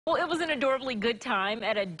Well, it was an adorably good time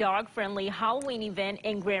at a dog-friendly Halloween event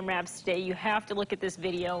in Grand Rapids today. You have to look at this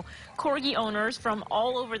video. Corgi owners from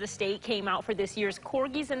all over the state came out for this year's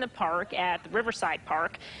Corgis in the Park at the Riverside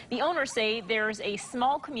Park. The owners say there's a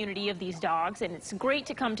small community of these dogs, and it's great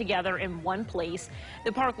to come together in one place.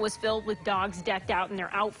 The park was filled with dogs decked out in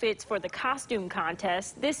their outfits for the costume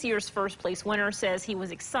contest. This year's first place winner says he was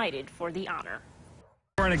excited for the honor.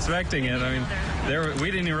 Weren't expecting it. I mean,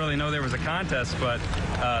 we didn't really know there was a contest, but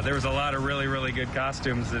there was a lot of really good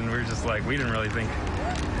costumes, and we were just like, we didn't really think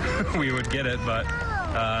we would get it, but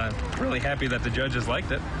really happy that the judges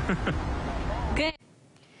liked it. Good.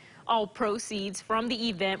 All proceeds from the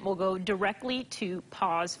event will go directly to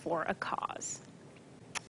Paws for a Cause.